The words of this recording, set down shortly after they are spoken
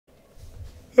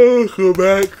Oh, go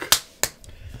back.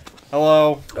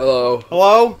 Hello. Hello.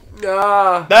 Hello?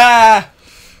 Ah. Ah!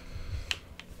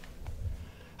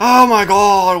 Oh my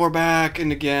god, we're back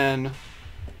and again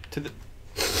to the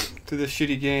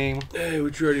shitty game. Hey,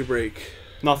 what'd you already break?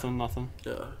 Nothing, nothing.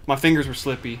 Yeah. My fingers were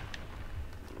slippy.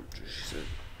 She said.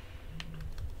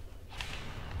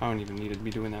 I don't even need to be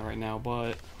doing that right now,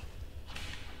 but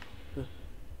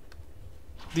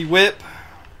the whip.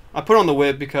 I put on the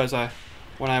whip because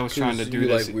when I was trying to do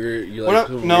this. Like weird, you When like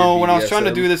when I was trying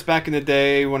to BDSM? do this back in the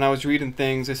day, when I was reading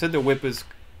things, they said the whip is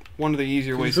one of the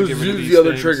easier ways to get rid of these the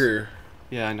other things. trigger.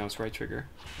 Yeah, I know, it's right trigger.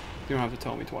 You don't have to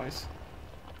tell me twice.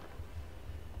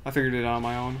 I figured it out on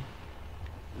my own.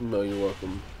 No, you're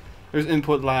welcome. There's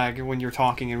input lag when you're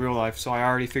talking in real life, so I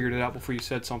already figured it out before you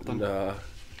said something. Nah.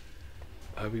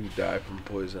 I hope you die from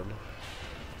poison.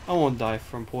 I won't die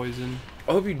from poison.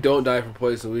 I hope you don't die from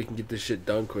poison so we can get this shit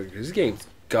done quicker. This game's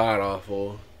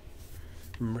god-awful.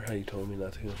 Remember how you told me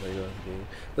not to complain about the game?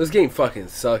 This game fucking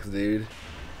sucks, dude.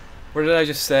 What did I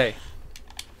just say?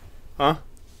 Huh?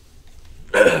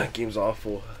 Game's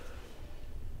awful.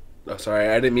 Oh, sorry.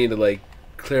 I didn't mean to, like,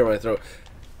 clear my throat.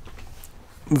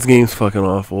 This game's fucking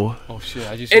awful. Oh shit,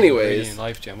 I just Anyways. used a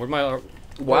life gem. Where'd my...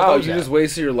 Wow, you just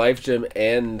wasted your life gem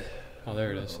and... Oh,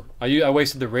 there it is. I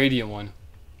wasted the radiant one.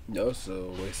 No,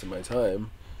 so wasting my time.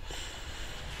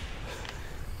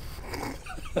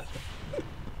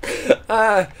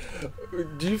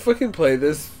 Do you fucking play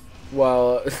this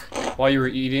while... While you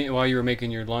were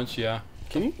making your lunch, yeah.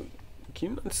 Can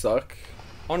you not suck?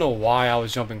 I don't know why I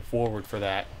was jumping forward for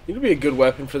that. You would be a good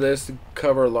weapon for this to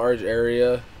cover a large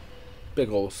area. Big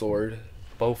old sword.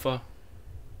 Bofa.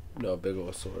 No, big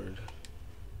old sword.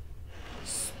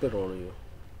 Spit on you.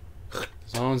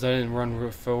 As long as I didn't run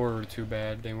forward too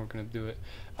bad, they weren't gonna do it.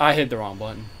 I hit the wrong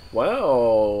button.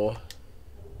 Wow.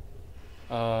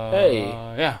 Hey.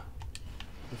 Yeah.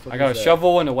 I got a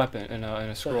shovel and a weapon and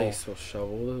a scroll. Nice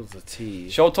shovel. That was a T.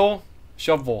 Shovel?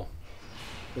 Shovel.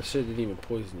 That shit didn't even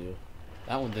poison you.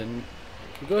 That one didn't.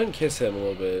 Go ahead and kiss him a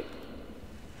little bit.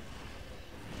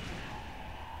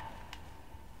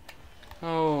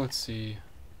 Oh, let's see.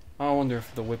 I wonder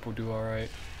if the whip will do alright.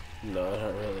 No,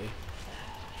 not really.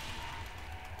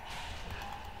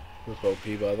 Whip OP,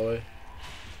 by the way.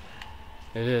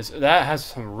 It is. That has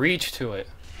some reach to it.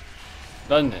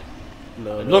 Doesn't it?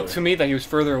 No. It looked to me that he was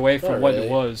further away from Not what really.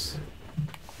 it was.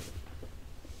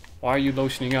 Why are you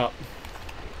lotioning up?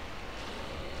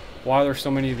 Why are there so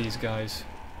many of these guys?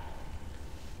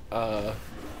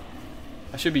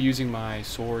 I should be using my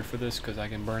sword for this because I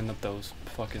can burn up those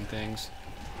fucking things.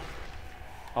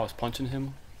 I was punching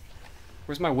him.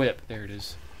 Where's my whip? There it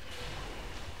is.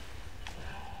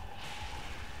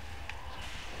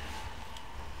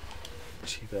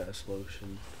 Cheap ass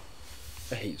lotion.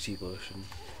 I hate cheap lotion.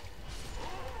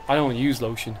 I don't use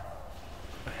lotion.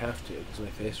 I have to because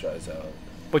my face dries out.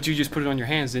 But you just put it on your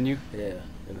hands, didn't you? Yeah,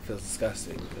 and it feels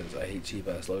disgusting because I hate cheap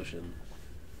ass lotion.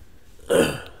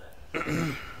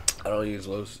 I don't use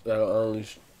lotion. I don't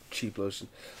use cheap lotion.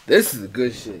 This is a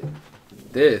good shit.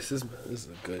 This is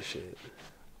a good shit.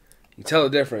 You tell the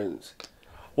difference.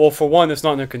 Well, for one, it's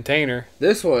not in a container.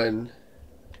 This one's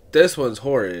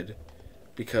horrid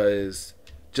because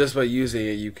just by using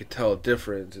it, you could tell a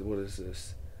difference. What is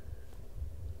this?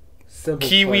 Simple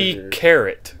Kiwi pleasure.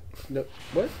 carrot. No,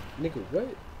 what? Nigga, what?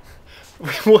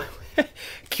 What?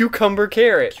 Cucumber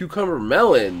carrot. Cucumber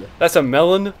melon. That's a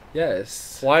melon?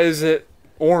 Yes. Why is it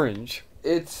orange?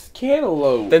 It's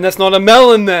cantaloupe. Then that's not a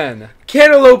melon then.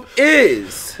 Cantaloupe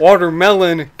is.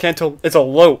 Watermelon, it's a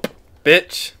lope,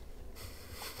 bitch.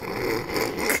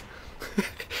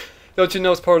 Don't you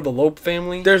know it's part of the lope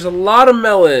family? There's a lot of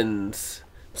melons.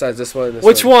 Besides this one.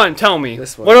 Which one? Tell me.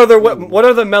 This one. What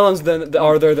other melons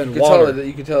are there than water?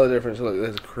 You can tell the difference. Look,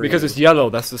 there's cream. Because it's yellow.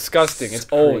 That's disgusting. It's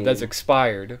old. Cream. That's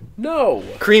expired. No.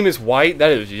 Cream is white.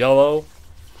 That is yellow.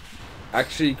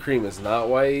 Actually, cream is not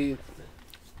white.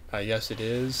 Yes, it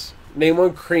is. Name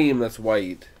one cream that's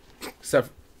white. Except.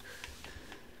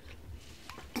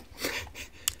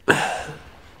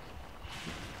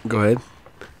 Go ahead.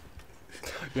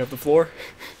 You have the floor?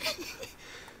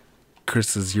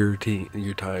 Chris, is your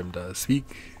time to speak.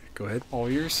 Go ahead. All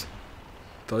yours?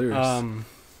 It's all yours.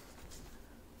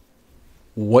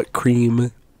 What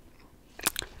cream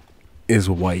is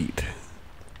white?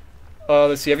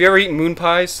 Let's see. Have you ever eaten moon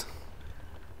pies?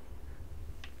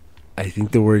 I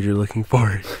think the word you're looking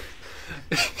for.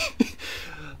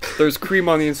 There's cream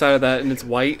on the inside of that, and it's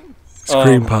white. It's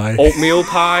cream pie. Oatmeal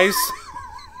pies.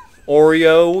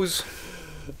 Oreos.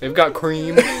 They've got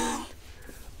cream.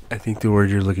 I think the word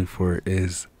you're looking for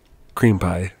is cream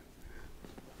pie.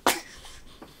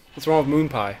 What's wrong with moon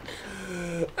pie?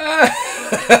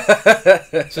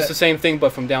 It's just the same thing,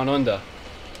 but from down under.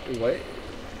 What?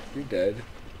 You're dead.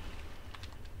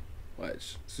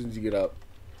 Watch. As soon as you get up.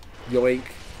 Yoink.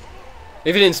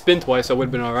 If it didn't spin twice, I would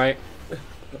have been alright.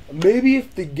 Maybe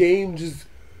if the game just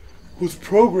was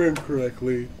programmed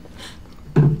correctly.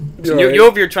 So you're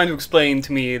over here trying to explain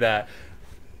to me that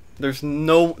there's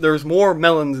more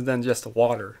melons than just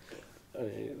water.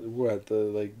 We're at the,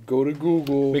 like, go to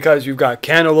Google. Because you've got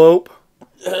cantaloupe,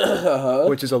 Uh-huh.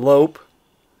 which is a lope.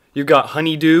 You've got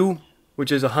honeydew,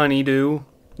 which is a honeydew.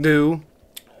 Dew.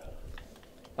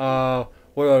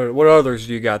 What others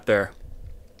do you got there?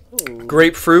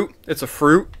 Grapefruit, it's a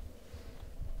fruit.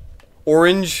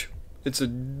 Orange, it's a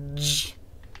J.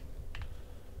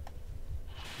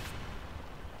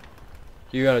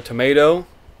 You got a tomato.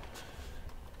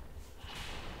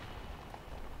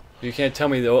 You can't tell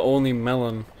me the only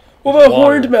melon. What is about water.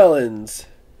 horned melons?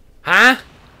 Huh?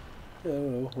 I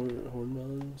don't know, horned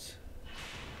melons.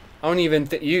 I don't even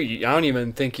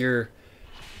think you're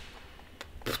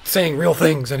saying real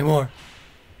things anymore.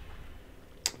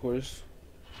 Of course.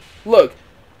 Look,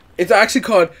 it's actually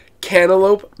called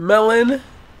cantaloupe melon.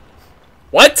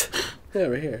 What? Yeah,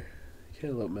 right here.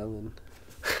 Cantaloupe melon.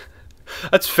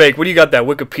 That's fake. What do you got? That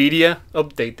Wikipedia?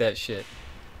 Update that shit.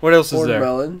 What else is Horned there?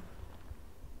 melon.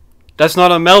 That's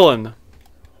not a melon.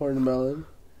 Horned melon.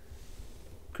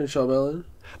 Crenshaw melon.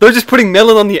 They're just putting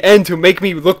melon on the end to make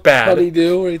me look bad.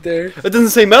 Honeydew right there. It doesn't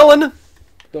say melon.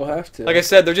 Don't have to. Like I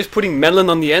said, they're just putting melon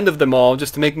on the end of them all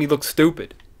just to make me look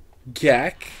stupid.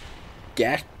 Gack.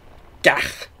 Gack.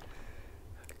 Gack.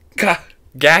 Gack.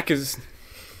 Gack is...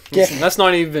 Gack. That's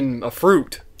not even a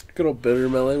fruit. Good old bitter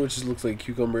melon, which just looks like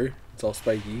cucumber. It's all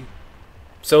spiky.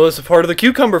 So it's a part of the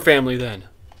cucumber family then.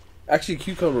 Actually,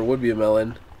 cucumber would be a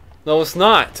melon. No, it's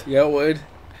not. Yeah, it would.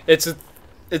 It's a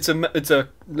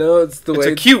No, it's the way.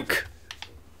 It's a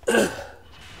cuke.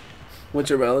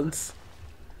 Winter melons.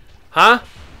 Huh?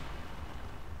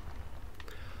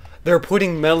 They're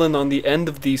putting melon on the end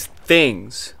of these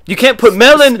things. You can't put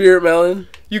melon. Spirit melon.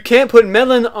 You can't put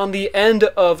melon on the end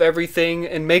of everything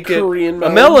and make Korean it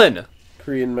melon. a melon.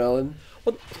 Korean melon.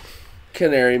 What?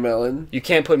 Canary melon. You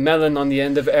can't put melon on the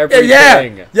end of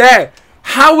everything. Yeah.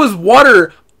 How is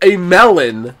water a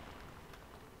melon?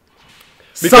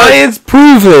 Science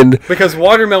proven. Because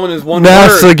watermelon is one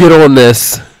NASA, word. get on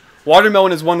this.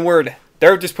 Watermelon is one word.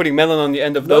 They're just putting melon on the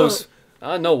end of those.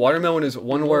 No, watermelon is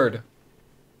one word.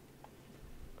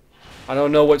 I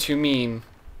don't know what you mean.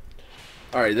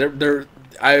 All right, they're.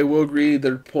 I will agree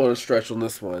they're pulling a stretch on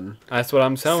this one. That's what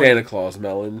I'm telling Santa Claus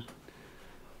melon.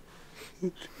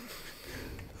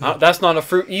 That's not a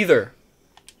fruit either.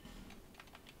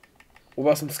 What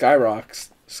about some skyrocks?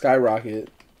 Skyrocket.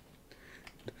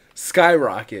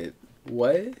 Skyrocket.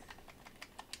 What?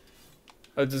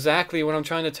 That's exactly what I'm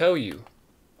trying to tell you.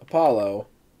 Apollo.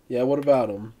 Yeah, what about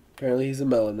him? Apparently he's a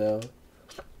melon now.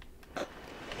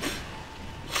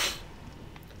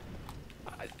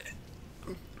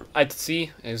 I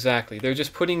see exactly. They're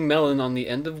just putting melon on the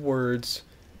end of words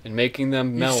and making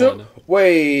them melon.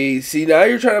 Wait, see, now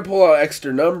you're trying to pull out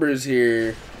extra numbers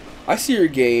here. I see your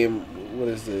game. What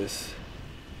is this?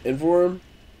 Inform?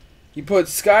 You put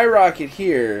skyrocket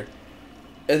here,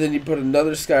 and then you put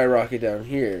another skyrocket down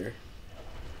here.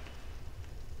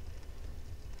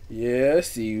 Yeah, I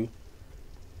see you.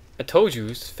 I told you,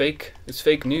 it's fake. It's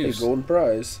fake Hey, news. golden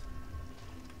prize.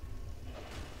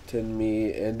 10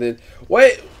 me, and then...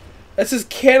 Wait! That says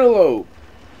cantaloupe.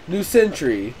 New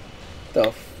century.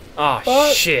 The Ah,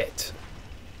 fuck? shit.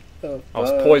 the I was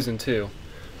fuck? poisoned too.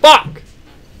 Fuck!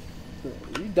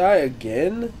 You die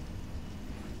again?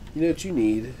 You know what you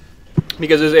need.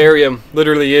 Because this area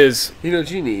literally is You know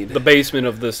what you need. the basement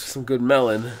of this. Some good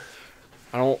melon.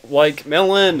 I don't like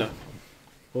melon.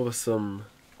 What was some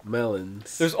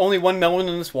melons? There's only one melon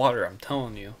in this water, I'm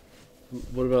telling you.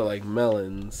 What about like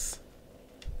melons?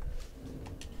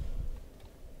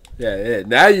 Yeah.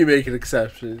 Now you make an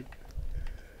exception.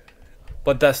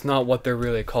 But that's not what they're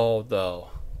really called, though.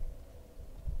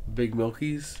 Big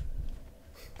Milkies?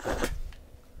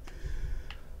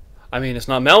 I mean, it's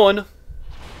not melon,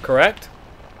 correct?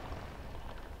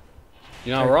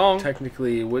 You're not wrong.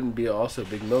 Technically, it wouldn't be also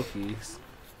Big Milkies.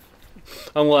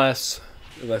 Unless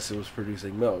Unless it was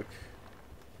producing milk.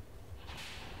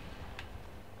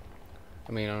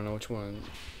 I mean, I don't know which one,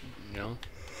 you know?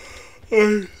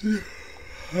 Is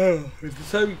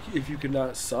this how if you could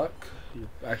not suck, you're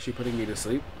actually putting me to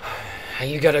sleep?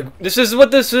 You gotta, this is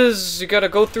what this is. You gotta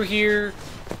go through here,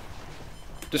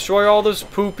 destroy all this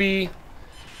poopy,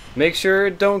 make sure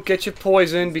it don't get you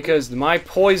poisoned, because my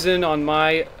poison on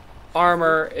my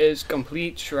armor is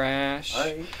complete trash.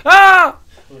 I'm Ah!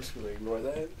 just gonna ignore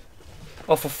that.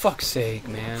 Oh, for fuck's sake,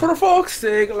 man. For fuck's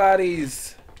sake,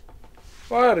 laddies.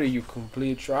 Why are you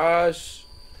complete trash?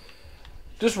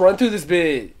 Just run through this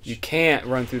bitch. You can't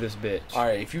run through this bitch.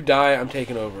 Alright, if you die, I'm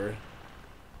taking over.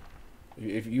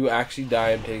 If you actually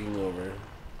die, I'm taking over.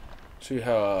 Show you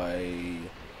how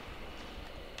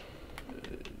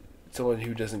someone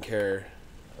who doesn't care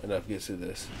enough gets through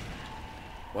this.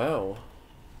 Wow.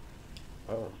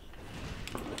 Wow.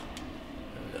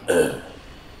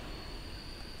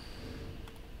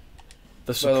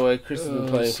 By the way, Chris has been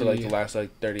playing for like the last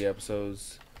 30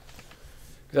 episodes.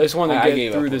 I just want to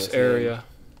get through this area.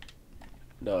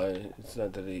 No, it's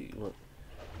not that he...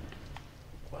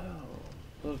 Wow.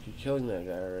 Look, you're killing that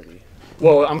guy already.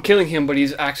 Well, I'm killing him, but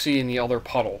he's actually in the other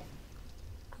puddle.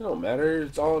 It don't matter.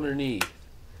 It's all underneath.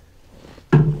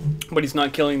 But he's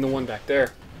not killing the one back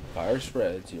there. Fire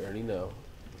spreads. You already know.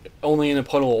 Only in a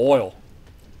puddle of oil.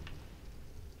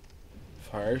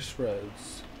 Fire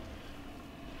spreads.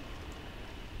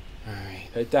 Alright.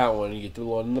 Hit that one. You get the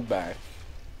one in the back.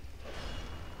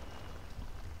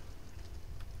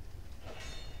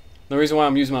 The reason why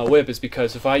I'm using my whip is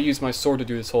because if I use my sword to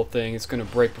do this whole thing, it's going to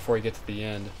break before you get to the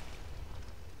end.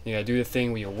 You gotta do the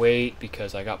thing where you wait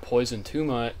because I got poisoned too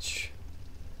much.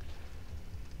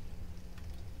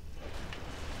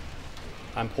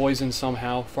 I'm poisoned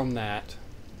somehow from that.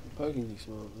 How can you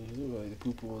smell it? You look like the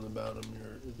poo-poo on the bottom,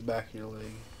 the back of your leg.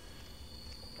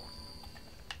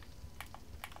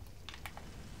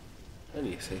 I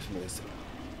need to save some of this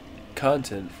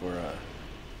content for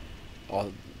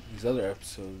all these other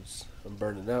episodes. I'm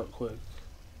burning out quick.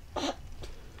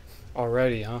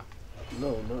 Already, huh?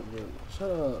 No, not really.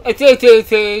 Shut up.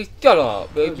 Shut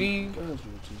up, baby.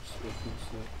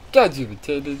 God, you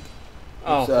retarded.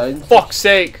 Oh, for fuck's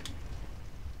sake.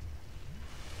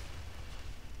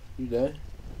 You die?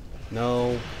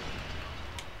 No.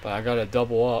 But I gotta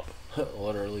double up.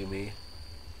 Literally me.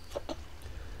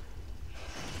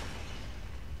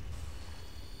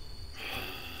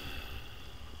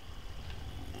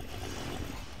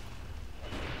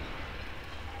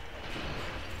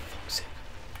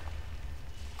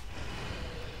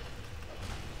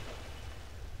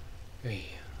 Hey,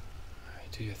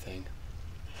 alright, do your thing.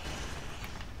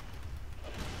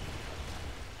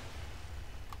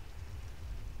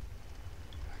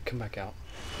 Come back out.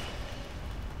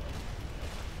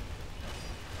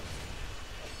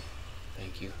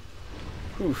 Thank you.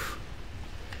 Whew.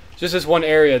 Just this one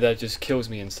area that just kills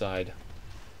me inside.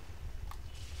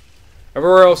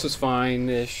 Everywhere else is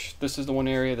fine-ish. This is the one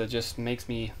area that just makes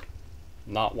me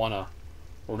not wanna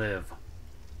live.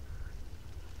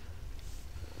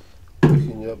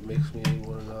 Waking up makes me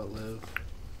want to not live.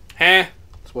 Huh?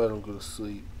 That's why I don't go to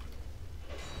sleep.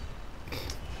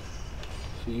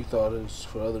 So you thought it was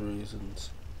for other reasons.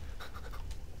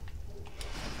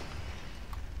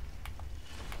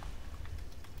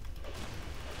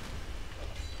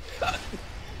 Oh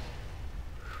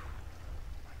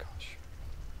my gosh.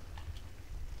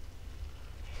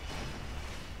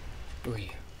 Ooh.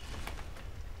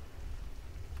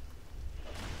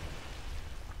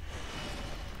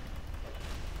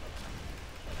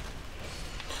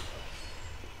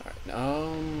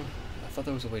 I thought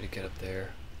there was a way to get up there.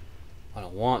 I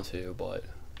don't want to, but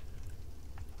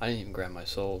I didn't even grab my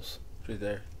souls. It's right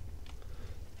there.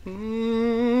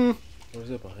 What is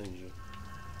that behind you?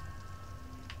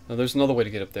 No, there's another way to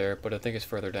get up there, but I think it's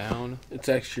further down. It's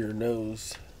actually your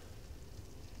nose.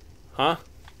 Huh?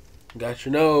 Got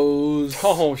your nose.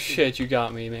 Oh shit, you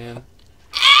got me, man.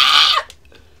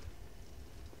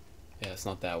 Yeah, it's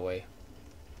not that way.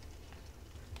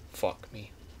 Fuck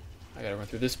me. I gotta run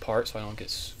through this part so I don't get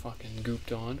fucking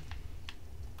gooped on.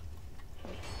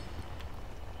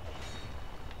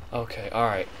 Okay,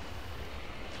 alright.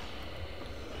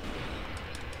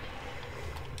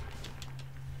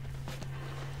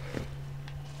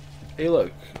 Hey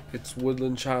look, it's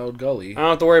Woodland Child Gully. I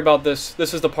don't have to worry about this.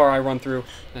 This is the part I run through.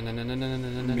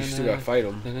 You still gotta fight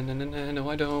him. No,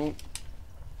 I don't.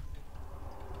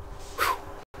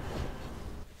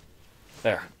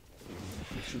 There.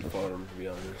 You should have fought him, to be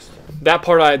honest. That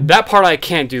part I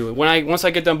can't do. Once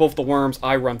I get done both the worms,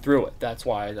 I run through it. That's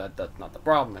why that's not the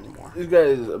problem anymore. This guy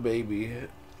is a baby.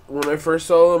 When I first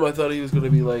saw him, I thought he was gonna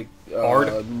be like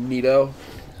Nito.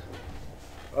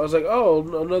 I was like, oh,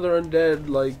 another undead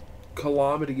like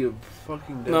calamity of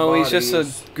fucking dead No, he's bodies.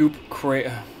 just a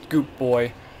goop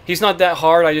boy. He's not that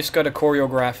hard. I just got to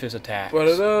choreograph his attacks. I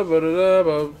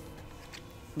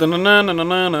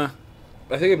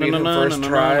think I beat him first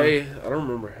try. I don't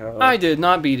remember how. I did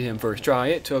not beat him first try.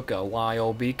 It took a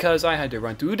while because I had to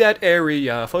run through that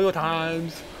area 4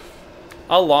 times.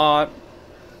 A lot.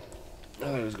 I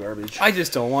thought it was garbage. I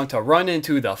just don't want to run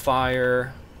into the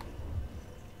fire.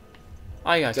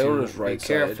 I got to be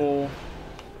careful.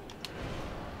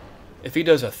 If he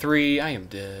does a 3, I am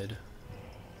dead.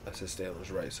 I said stay on his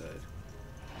right side.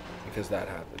 Because that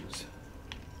happens.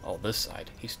 Oh, this side.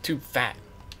 He's too fat.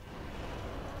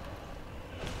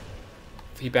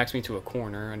 If he backs me to a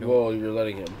corner, I know. Whoa, you're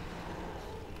letting him.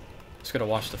 Just gotta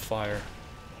watch the fire.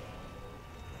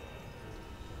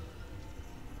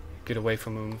 Get away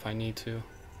from him if I need to.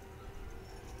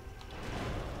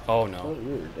 Oh no. Oh,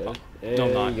 you're dead. Oh, no,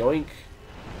 I'm not. Yoink.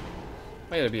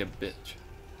 I gotta be a bitch.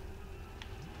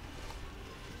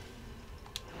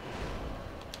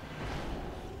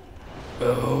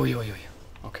 Oh, yo.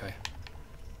 Okay.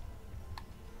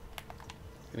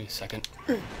 Give me a second.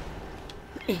 Come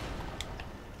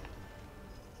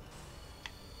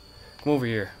over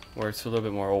here, where it's a little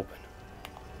bit more open.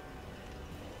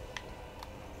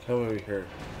 Come over here,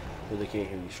 where they can't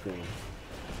hear you scream.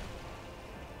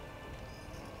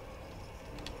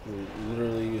 You're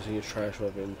literally using a trash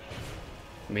weapon.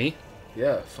 Me?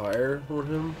 Yeah, fire on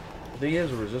him. I think he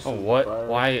has a resistance. Oh, what? Fire.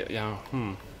 Why? Yeah,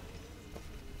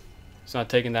 It's not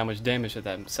taking that much damage at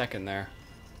that second there.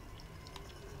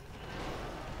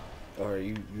 Alright,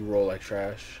 you roll like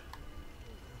trash.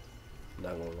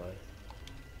 Not gonna lie.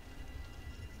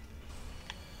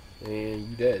 And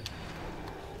you dead.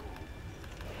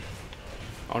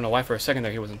 I don't know why for a second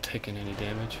there he wasn't taking any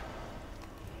damage.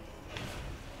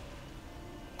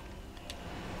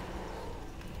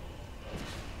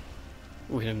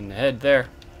 Ooh, hit him in the head there.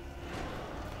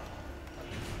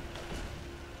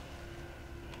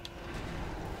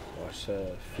 Watch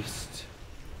fist.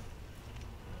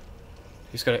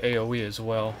 He's got an AoE as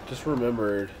well. Just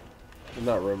remembered,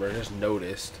 not remembered, just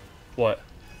noticed What?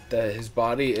 that his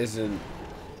body isn't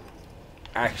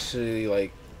actually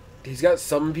like. He's got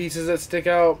some pieces that stick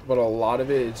out, but a lot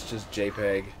of it it's just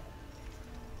JPEG.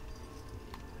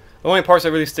 The only parts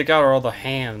that really stick out are all the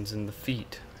hands and the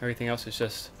feet. Everything else is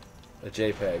just A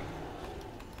JPEG.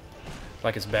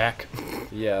 like his back.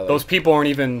 Yeah. Like, Those people aren't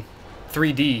even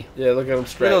 3D. Yeah, look at him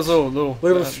stretch. Look at those little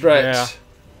Look at him stretch. Yeah.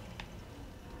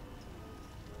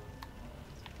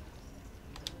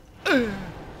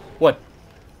 What?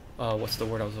 What's the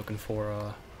word I was looking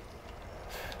for?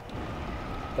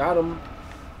 Got him.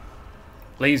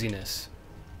 Laziness.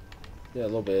 Yeah, a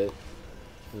little bit.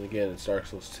 And again, it's Dark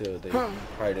Souls 2. They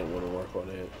probably didn't want to work on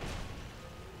it.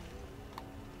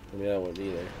 I mean, I wouldn't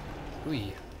either.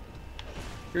 Ooh.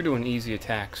 You're doing easy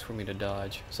attacks for me to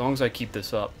dodge. As long as I keep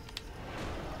this up.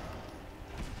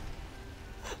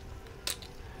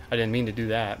 I didn't mean to do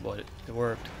that, but it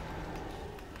worked.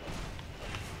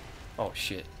 Oh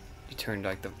shit. You turned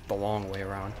like the long way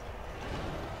around.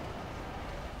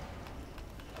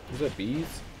 Was that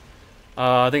bees?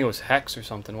 I think it was Hex or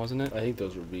something, wasn't it? I think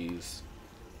those were bees.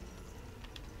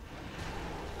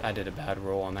 I did a bad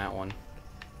roll on that one.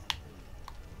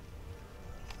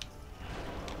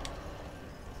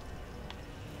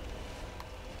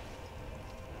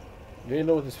 You ain't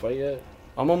done with this fight yet?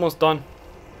 I'm almost done.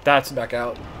 That's Back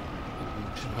out.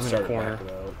 I'm in the corner.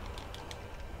 Out.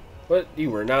 But you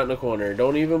were not in the corner.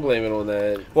 Don't even blame it on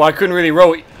that. Well, I couldn't really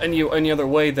roll any other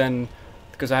way than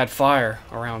because I had fire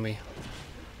around me.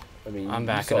 I mean, I'm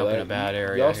backing up in a bad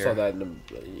area. Y'all saw that.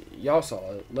 Y'all saw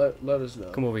it. Let us know.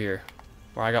 Come over here,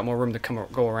 where I got more room to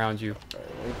go around you. All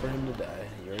right, wait for him to die.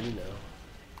 You already know.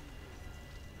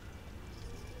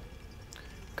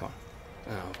 Come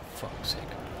on. Oh, for fuck's sake.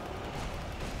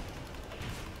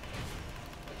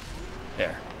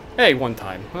 There. Hey, one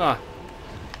time. Ah.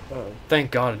 Oh,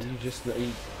 Thank God. you just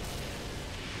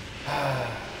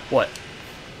What?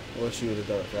 I wish you would have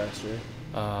done it faster.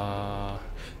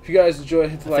 If If you guys enjoy,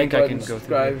 hit the like think I button, can go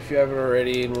subscribe through if you haven't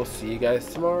already, and we'll see you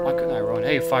guys tomorrow. How can I run?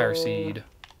 Hey, fire seed.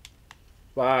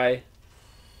 Bye.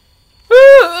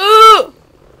 I'm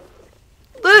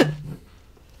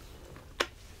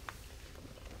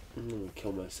gonna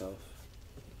kill myself.